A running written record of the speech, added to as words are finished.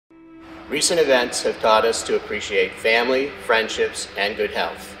Recent events have taught us to appreciate family, friendships, and good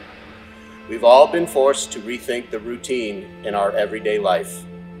health. We've all been forced to rethink the routine in our everyday life.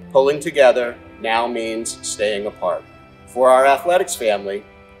 Pulling together now means staying apart. For our athletics family,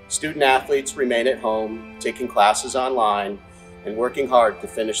 student athletes remain at home, taking classes online, and working hard to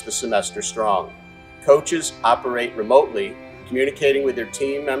finish the semester strong. Coaches operate remotely, communicating with their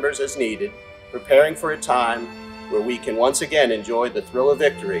team members as needed, preparing for a time where we can once again enjoy the thrill of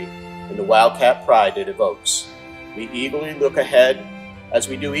victory and the Wildcat pride it evokes. We eagerly look ahead, as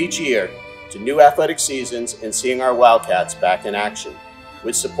we do each year, to new athletic seasons and seeing our Wildcats back in action.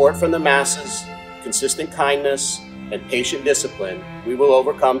 With support from the masses, consistent kindness, and patient discipline, we will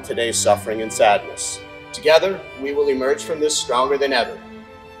overcome today's suffering and sadness. Together, we will emerge from this stronger than ever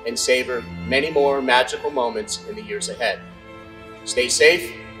and savor many more magical moments in the years ahead. Stay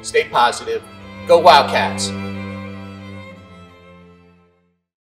safe, stay positive, go Wildcats!